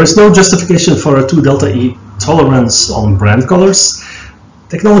 1. There is no justification for a 2 delta E tolerance on brand colors.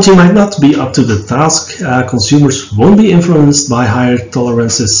 Technology might not be up to the task. Consumers won't be influenced by higher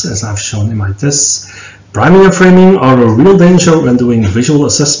tolerances, as I've shown in my tests. Priming and framing are a real danger when doing visual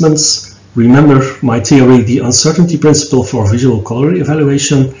assessments. Remember my theory, the uncertainty principle for visual color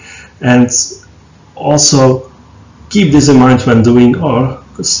evaluation, and also keep this in mind when doing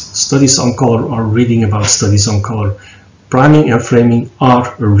studies on color or reading about studies on color. Priming and framing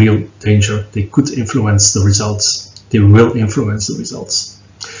are a real danger. They could influence the results. They will influence the results.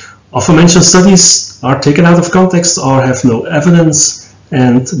 Often mentioned studies are taken out of context or have no evidence,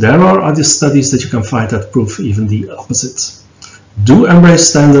 and there are other studies that you can find that prove even the opposite. Do embrace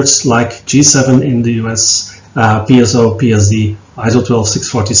standards like G7 in the US, PSO, PSD, ISO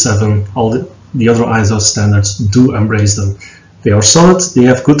 12647, all the other ISO standards. Do embrace them. They are solid, they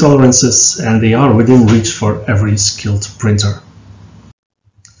have good tolerances, and they are within reach for every skilled printer.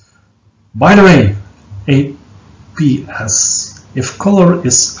 By the way, a PS. If color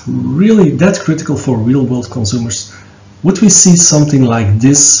is really that critical for real-world consumers, would we see something like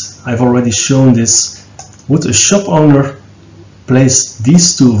this? I've already shown this. Would a shop owner place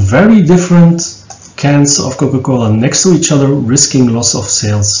these two very different cans of Coca-Cola next to each other, risking loss of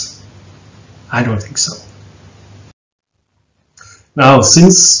sales? I don't think so. Now,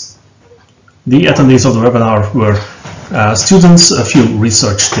 since the attendees of the webinar were students, a few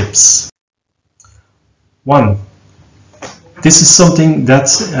research tips. 1. This is something that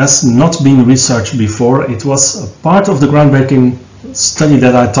has not been researched before. It was a part of the groundbreaking study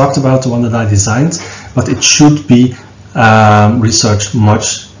that I talked about, the one that I designed, but it should be researched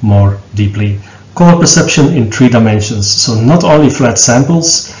much more deeply. Color perception in 3 dimensions, so not only flat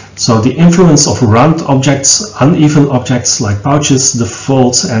samples, so the influence of round objects, uneven objects like pouches, the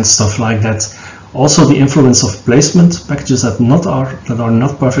folds and stuff like that. Also the influence of placement, packages that are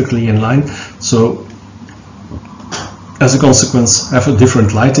not perfectly in line, so as a consequence have a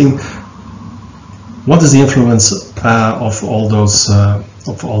different lighting. What is the influence of all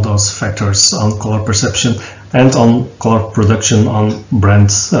those factors on color perception and on color production, on brand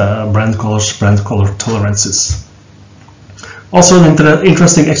colors, brand color tolerances? Also, an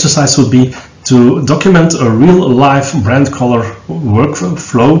interesting exercise would be to document a real life brand color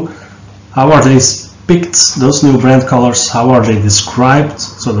workflow. How are they picked, those new brand colors? How are they described?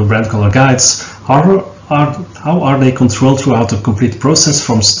 So the brand color guides. How are they controlled throughout the complete process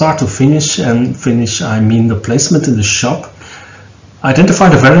from start to finish? And finish, I mean the placement in the shop. Identify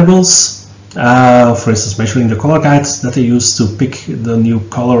the variables, for instance, measuring the color guides that they use to pick the new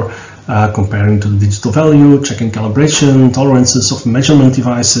color, comparing to the digital value, checking calibration, tolerances of measurement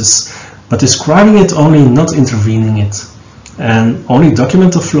devices, but describing it only, not intervening it. And only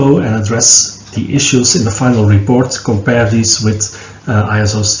document the flow and address the issues in the final report. Compare these with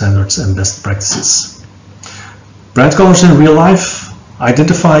ISO standards and best practices. Brand colors in real life.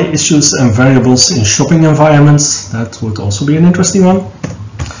 Identify issues and variables in shopping environments. That would also be an interesting one.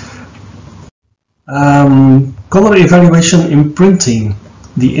 Color evaluation in printing.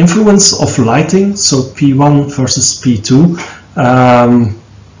 The influence of lighting, so P1 versus P2,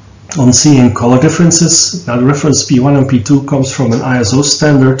 on seeing color differences. Now the reference P1 and P2 comes from an ISO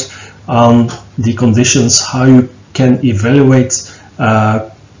standard on the conditions how you can evaluate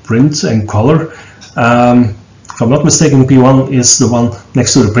print and color. If I'm not mistaken, P1 is the one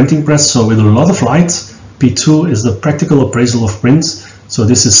next to the printing press, so with a lot of light. P2 is the practical appraisal of print, so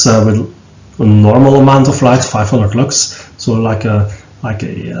this is with a normal amount of light, 500 lux, so like an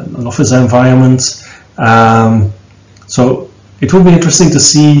office environment. So it would be interesting to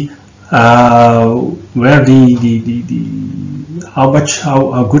see where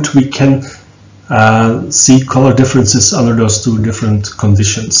how good we can see color differences under those two different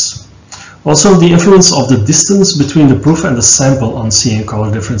conditions. Also, the influence of the distance between the proof and the sample on seeing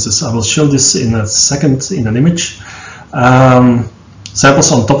color differences. I will show this in a second in an image.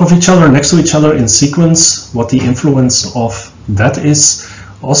 Samples on top of each other, next to each other in sequence, what the influence of that is.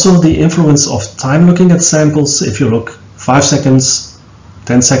 Also the influence of time looking at samples. If you look 5 seconds,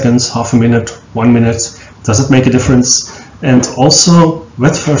 10 seconds, half a minute, 1 minute, does it make a difference? And also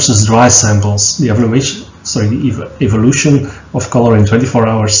wet versus dry samples, the evolution of color in 24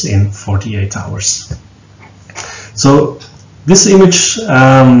 hours, in 48 hours. So this image,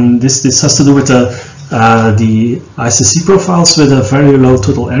 this has to do with the ICC profiles with a very low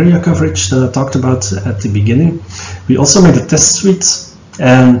total area coverage that I talked about at the beginning. We also made a test suite,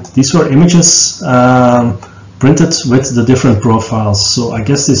 and these were images printed with the different profiles. So I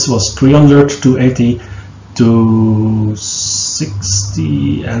guess this was 300, 280,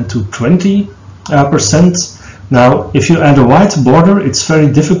 260 and 220%. Now, if you add a white border, it's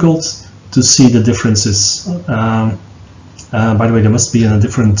very difficult to see the differences. By the way, they must be in a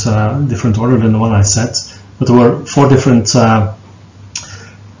different order than the one I said, but there were four different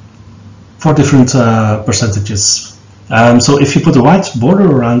percentages. So if you put a white border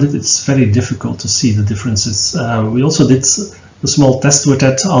around it, it's very difficult to see the differences. We also did a small test with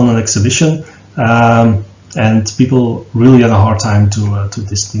that on an exhibition, and people really had a hard time to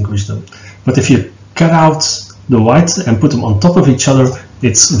distinguish them. But if you cut out the white and put them on top of each other,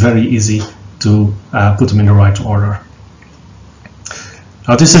 it's very easy to put them in the right order.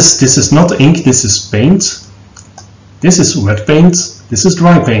 Now this is not ink, this is paint. This is wet paint, this is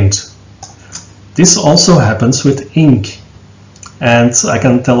dry paint. This also happens with ink, and I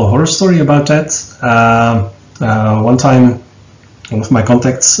can tell a horror story about that. One time, one of my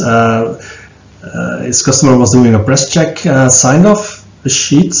contacts, his customer was doing a press check, signed off a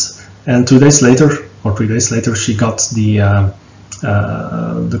sheet, and 2 days later, or 3 days later, she got the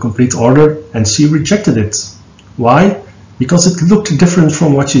complete order, and she rejected it. Why? Because it looked different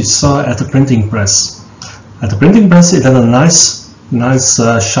from what she saw at the printing press. At the printing press, it had a nice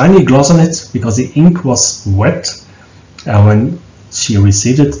shiny gloss on it because the ink was wet, and when she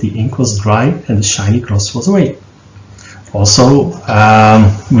received it, the ink was dry and the shiny gloss was away. Also,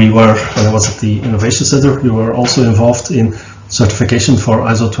 when I was at the Innovation Center, we were also involved in certification for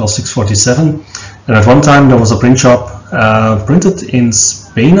ISO 12647, and at one time there was a print shop printed in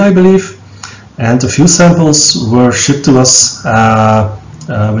Spain, I believe, and a few samples were shipped to us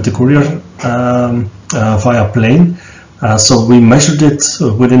with the courier via plane. So we measured it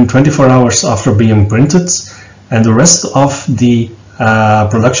within 24 hours after being printed, and the rest of the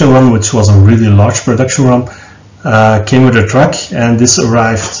production run, which was a really large production run, came with a truck, and this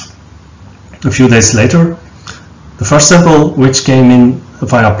arrived a few days later. The first sample, which came in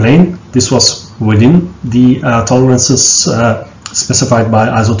via plane, this was within the tolerances specified by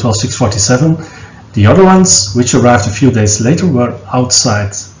ISO 12647. The other ones, which arrived a few days later, were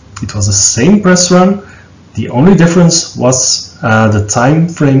outside. It was the same press run. The only difference was the time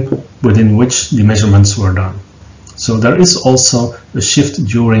frame within which the measurements were done. So there is also a shift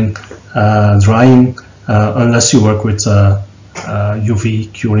during drying, unless you work with UV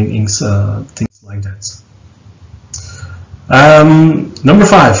curing inks, things like that. Number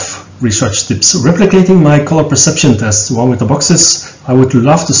 5, research tips. Replicating my color perception test, one with the boxes. I would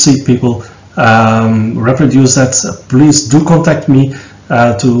love to see people reproduce that. Please do contact me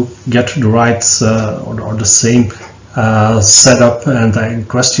to get the right or the same setup and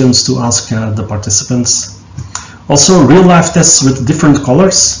questions to ask the participants. Also, real-life tests with different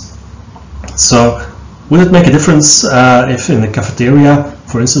colors. So, would it make a difference if in a cafeteria,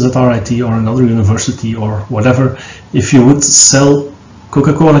 for instance at RIT or another university or whatever, if you would sell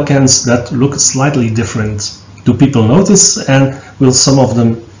Coca-Cola cans that look slightly different? Do people notice, and will some of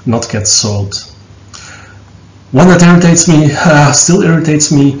them not get sold? One that irritates me, still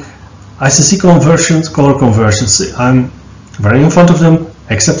irritates me, ICC conversions, color conversions. I'm very in front of them,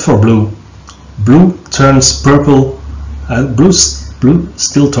 except for blue. Blue turns purple, blue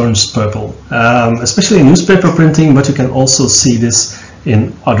still turns purple, especially in newspaper printing, but you can also see this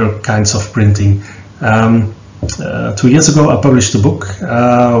in other kinds of printing. 2 years ago I published a book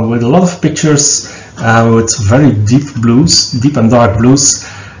with a lot of pictures with very deep blues, deep and dark blues.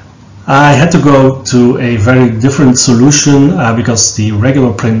 I had to go to a very different solution because the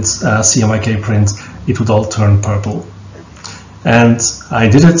regular print, CMYK print, it would all turn purple. And I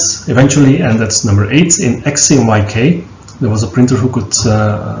did it eventually, and that's number 8 in XCMYK. There was a printer who could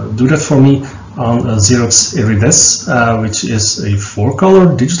do that for me on a Xerox RIT, which is a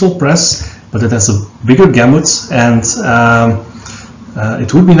 4-color digital press, but it has a bigger gamut, and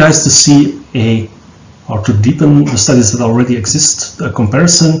it would be nice to see or to deepen the studies that already exist, a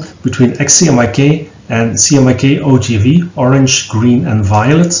comparison between XCMYK and CMYK OGV, orange, green and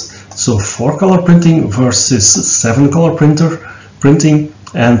violet. So 4-color printing versus 7-color printing,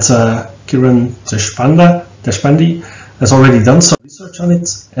 and Kiran Deshpande has already done some research on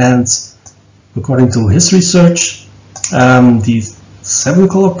it, and according to his research, the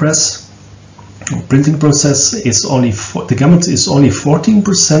 7-color press printing process is only the gamut is only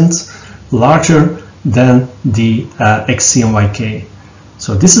 14% larger than the XCMYK.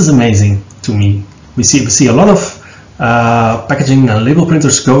 So this is amazing to me. We see a lot of packaging and label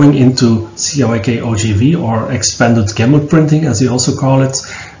printers going into CMYK OGV, or expanded gamut printing as they also call it,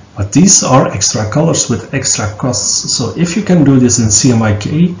 but these are extra colors with extra costs. So if you can do this in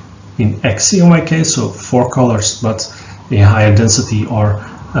CMYK, in XCMYK, so 4 colors but a higher density or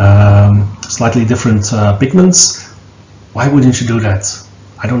slightly different pigments, why wouldn't you do that?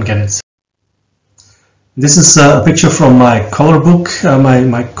 I don't get it. This is a picture from my color book,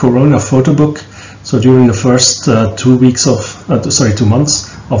 my Corona photo book. So during the first 2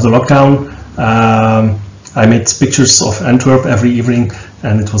 months of the lockdown, I made pictures of Antwerp every evening,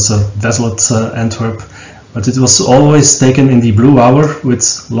 and it was a desolate Antwerp. But it was always taken in the blue hour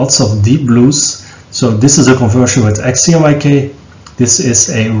with lots of deep blues. So this is a conversion with XCMYK. This is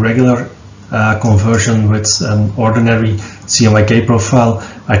a regular conversion with an ordinary CMYK profile.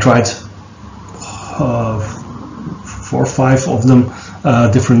 I tried 4 or 5 of them,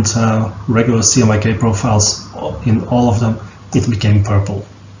 different regular CMYK profiles. In all of them it became purple.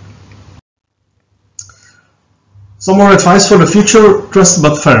 Some more advice for the future: trust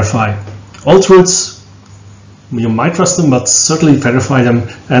but verify. All truths, you might trust them, but certainly verify them,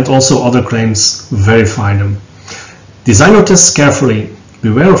 and also other claims, verify them. Design your tests carefully.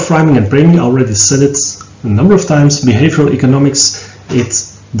 Beware of priming and priming. I already said it a number of times. Behavioral economics, it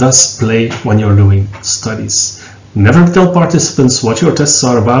does play when you're doing studies. Never tell participants what your tests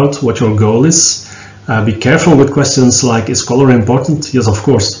are about, what your goal is. Be careful with questions like, is color important? Yes, of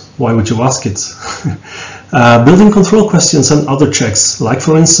course. Why would you ask it? Building control questions and other checks, like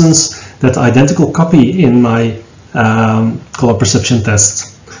for instance that identical copy in my color perception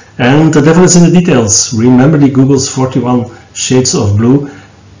test. And the devil is in the details. Remember the Google's 41 shades of blue.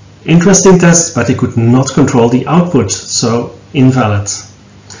 Interesting test, but he could not control the output, so invalid.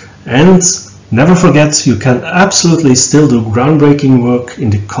 And never forget, you can absolutely still do groundbreaking work in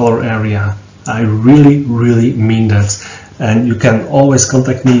the color area. I really, really mean that. And you can always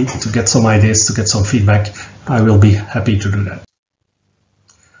contact me to get some ideas, to get some feedback. I will be happy to do that.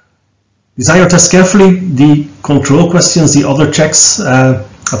 Design your test carefully. The control questions, the other checks,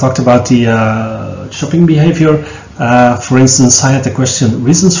 I talked about the shopping behavior. For instance, I had the question,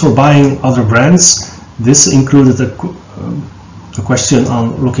 reasons for buying other brands. This included a question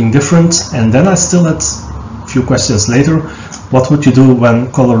on looking different, and then I still had a few questions later. What would you do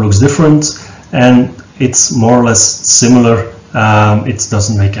when color looks different? And it's more or less similar. It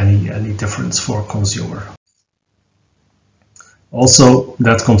doesn't make any difference for consumer. Also,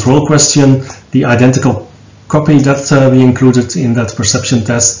 that control question, the identical copy that we included in that perception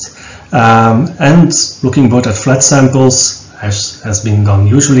test, and looking both at flat samples, as has been done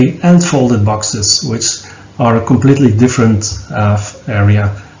usually, and folded boxes, which are a completely different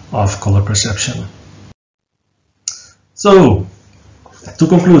area of color perception. So, to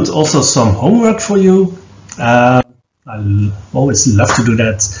conclude, also some homework for you. I always love to do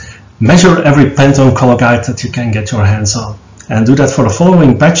that. Measure every Pantone color guide that you can get your hands on, and do that for the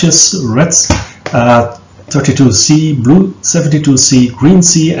following patches: red 32C, blue 72C, green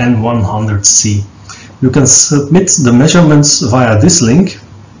C and 100C. You can submit the measurements via this link.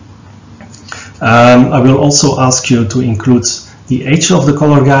 I will also ask you to include the age of the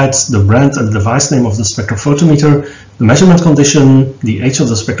color guide, the brand and device name of the spectrophotometer, the measurement condition, the age of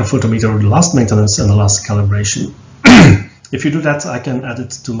the spectrophotometer, the last maintenance and the last calibration. If you do that, I can add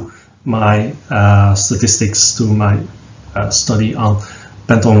it to my statistics, to my study on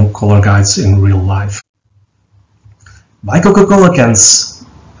Pantone color guides in real life. Buy Coca-Cola cans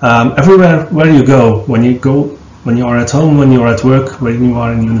everywhere where you go, when you are at home, when you are at work, when you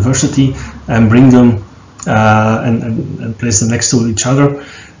are in university, and bring them and place them next to each other.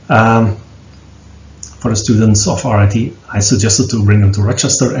 For the students of RIT, I suggested to bring them to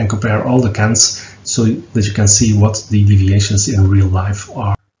Rochester and compare all the cans so that you can see what the deviations in real life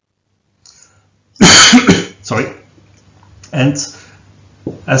are. Sorry. And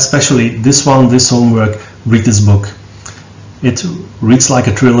especially this one, this homework, read this book. It reads like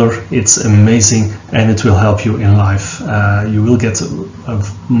a thriller, it's amazing, and it will help you in life. You will get a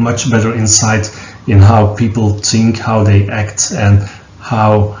much better insight in how people think, how they act, and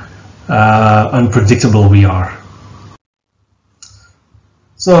how unpredictable we are.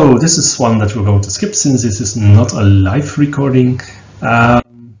 So this is one that we're going to skip since this is not a live recording.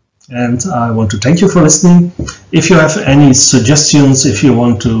 And I want to thank you for listening. If you have any suggestions, if you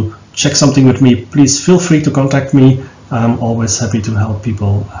want to check something with me, please feel free to contact me. I'm always happy to help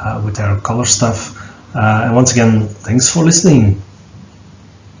people with their color stuff. And once again, thanks for listening.